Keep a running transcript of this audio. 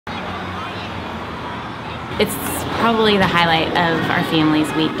It's probably the highlight of our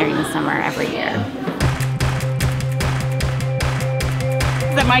family's week during the summer every year.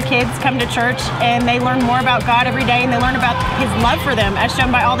 That my kids come to church and they learn more about God every day, and they learn about His love for them as shown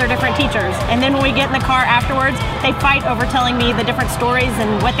by all their different teachers. And then when we get in the car afterwards, they fight over telling me the different stories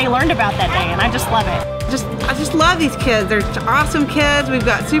and what they learned about that day, and I just love it. I just love these kids. They're awesome kids. We've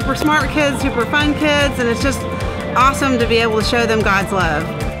got super smart kids, super fun kids, and it's just awesome to be able to show them God's love.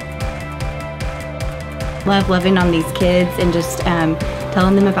 Love loving on these kids and just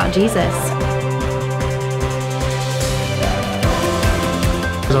telling them about Jesus.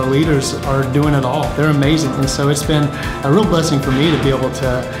 Our leaders are doing it all. They're amazing, and so it's been a real blessing for me to be able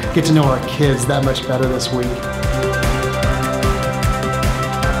to get to know our kids that much better this week.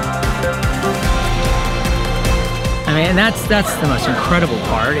 I mean, that's the most incredible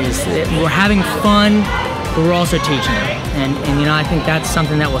part, is that we're having fun, but we're also teaching them. And you know, I think that's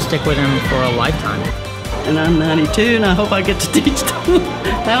something that will stick with them for a lifetime. And I'm 92, and I hope I get to teach them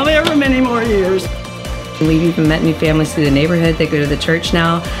however many more years. We've even met new families through the neighborhood that go to the church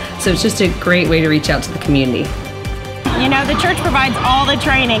now, so it's just a great way to reach out to the community. You know, the church provides all the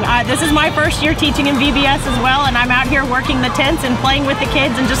training. This is my first year teaching in VBS as well, and I'm out here working the tents and playing with the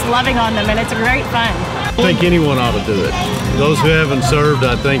kids and just loving on them, and it's great fun. I think anyone ought to do it. Those who haven't served,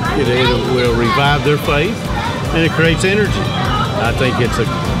 I think it will revive their faith, and it creates energy. I think it's a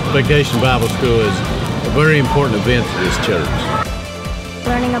Vacation Bible School is a very important event for this church.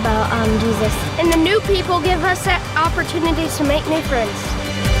 Learning about Jesus. And the new people give us that opportunity to make new friends.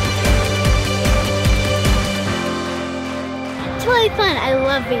 It's really fun. I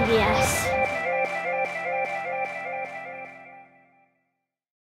love VBS.